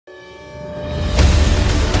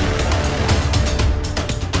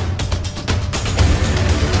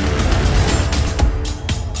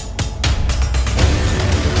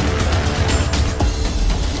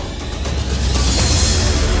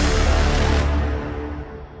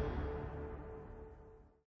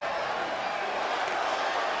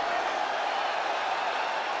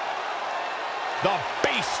The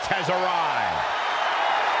Beast has arrived.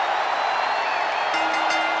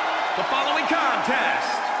 The following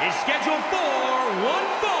contest is scheduled for one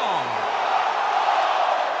fall.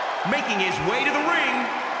 Making his way to the ring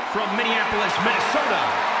from Minneapolis, Minnesota,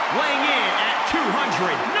 weighing in at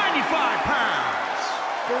 295 pounds,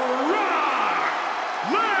 Brock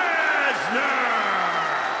Lesnar.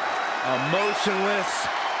 Emotionless,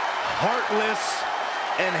 heartless,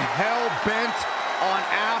 and hell-bent on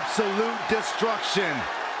absolute destruction.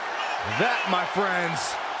 That, my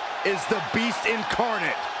friends, is the Beast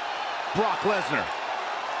incarnate, Brock Lesnar.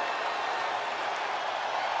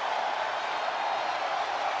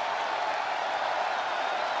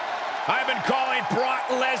 I've been calling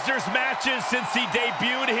Brock Lesnar's matches since he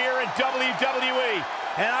debuted here at WWE,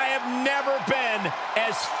 and I have never been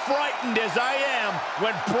as frightened as I am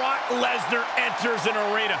when Brock Lesnar enters an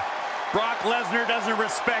arena. Brock Lesnar doesn't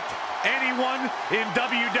respect anyone in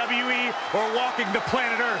WWE or walking the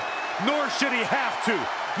planet Earth, nor should he have to.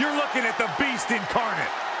 You're looking at the Beast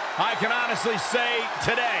incarnate. I can honestly say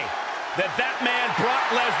today that man, Brock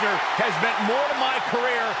Lesnar, has meant more to my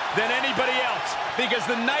career than anybody else, because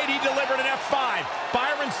the night he delivered an F5,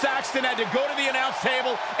 Byron Saxton had to go to the announce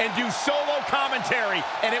table and do solo commentary,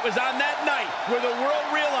 and it was on that night where the world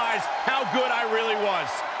realized how good I really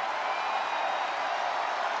was.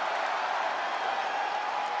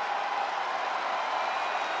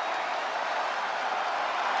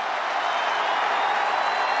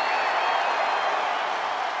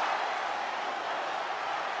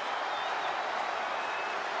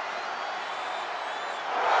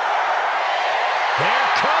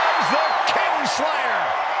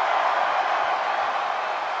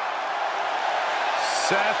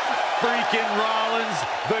 Seth freaking Rollins,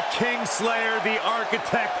 the Kingslayer, the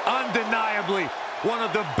architect, undeniably one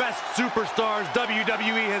of the best superstars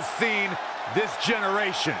WWE has seen this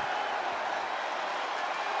generation.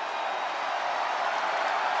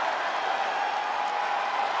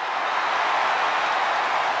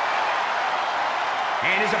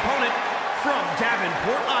 And his opponent from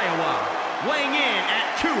Davenport, Iowa, weighing in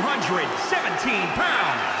at 217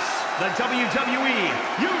 pounds, the WWE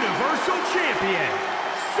Universal Champion,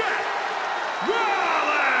 Seth Rollins!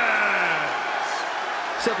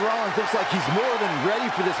 Seth Rollins looks like he's more than ready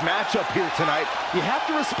for this matchup here tonight. You have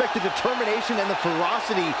to respect the determination and the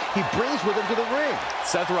ferocity he brings with him to the ring.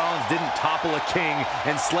 Seth Rollins didn't topple a king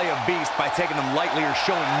and slay a beast by taking him lightly or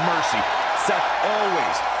showing mercy. Seth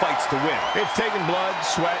always fights to win. It's taken blood,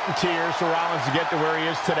 sweat, and tears for Rollins to get to where he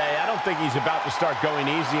is today. I don't think he's about to start going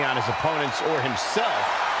easy on his opponents or himself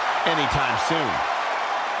anytime soon.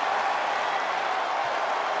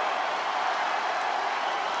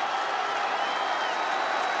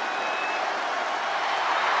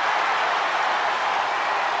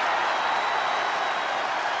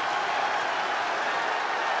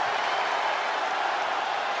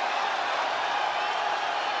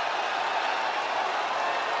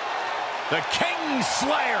 The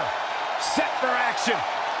Kingslayer set for action.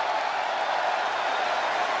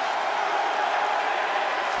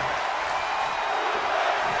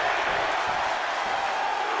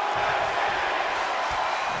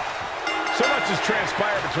 So much has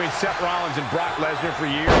transpired between Seth Rollins and Brock Lesnar for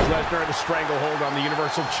years. Lesnar had a stranglehold on the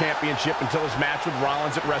Universal Championship until his match with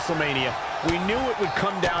Rollins at WrestleMania. We knew it would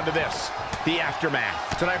come down to this, the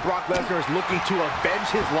aftermath. Tonight, Brock Lesnar is looking to avenge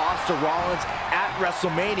his loss to Rollins at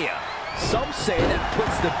WrestleMania. Some say that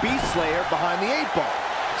puts the Beast Slayer behind the 8-ball.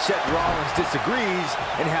 Seth Rollins disagrees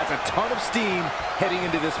and has a ton of steam heading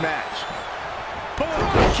into this match. Boom!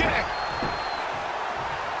 Kick!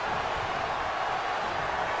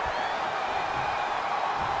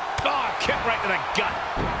 Oh, kick right to the gut.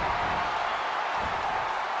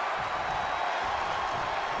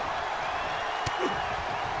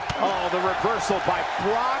 Oh, the reversal by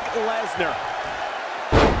Brock Lesnar.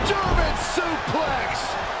 German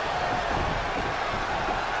suplex!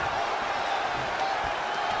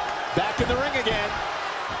 Back in the ring again.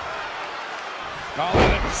 Oh,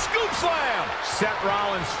 and a scoop slam! Seth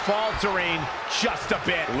Rollins faltering just a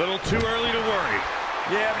bit. A little too early to worry.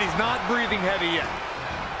 Yeah, but he's not breathing heavy yet.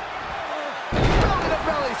 Belly to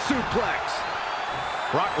belly suplex!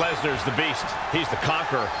 Brock Lesnar's the Beast. He's the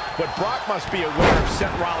conqueror. But Brock must be aware of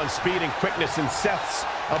Seth Rollins' speed and quickness and Seth's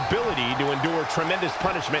ability to endure tremendous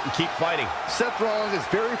punishment and keep fighting. Seth Rollins is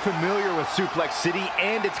very familiar with Suplex City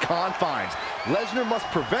and its confines. Lesnar must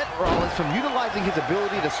prevent Rollins from utilizing his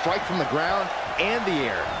ability to strike from the ground and the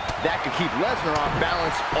air. That could keep Lesnar off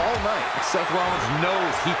balance all night. Seth Rollins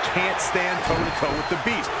knows he can't stand toe-to-toe with the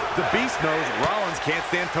Beast. The Beast knows Rollins can't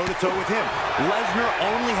stand toe-to-toe with him. Lesnar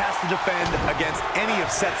only has to defend against any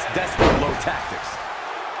of Seth's desperate low tactics.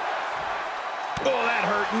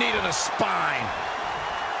 knee to the spine.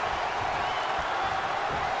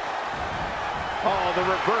 Oh, the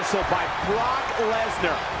reversal by Brock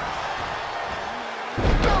Lesnar.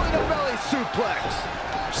 Belly-to-belly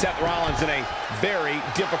suplex. Seth Rollins in a very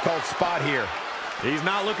difficult spot here. He's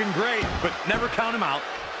not looking great, but never count him out.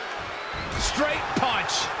 Straight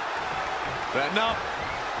punch. Setting up.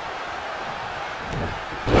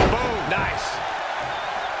 Boom. Nice.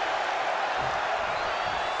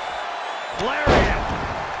 Lariat.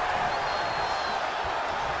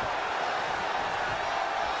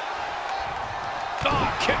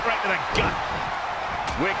 Oh, kick right to the gut.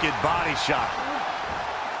 Wicked body shot.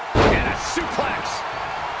 And a suplex.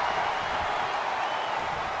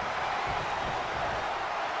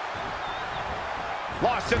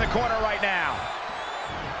 Lost in the corner right now.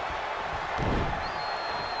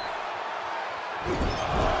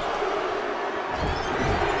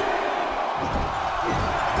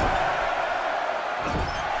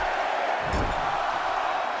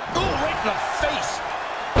 Ooh, right in the face.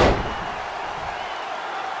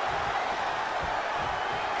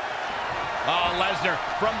 Oh, Lesnar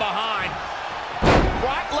from behind.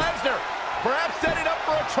 Brock Lesnar perhaps setting up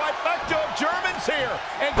for a trifecta of Germans here.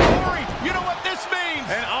 And Corey, you know what this means?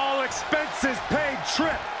 An all expenses paid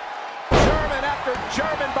trip. German after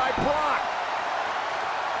German by Brock.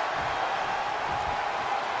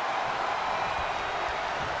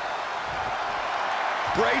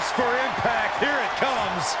 Brace for impact. Here it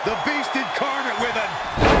comes. The Beast Incarnate with a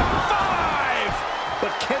F5!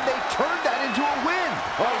 But can they turn that into a win?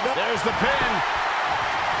 Oh, no. There's the pin.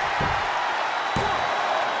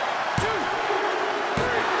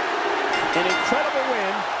 An incredible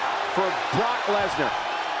win for Brock Lesnar.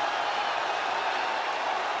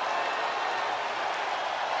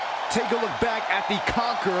 Take a look back at the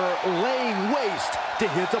Conqueror laying waste to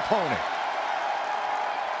his opponent.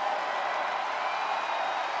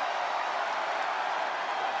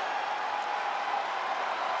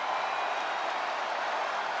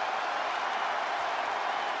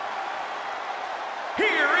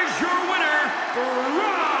 Here is your winner,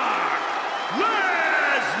 Brock Lesnar!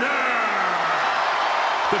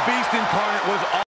 The Beast Incarnate was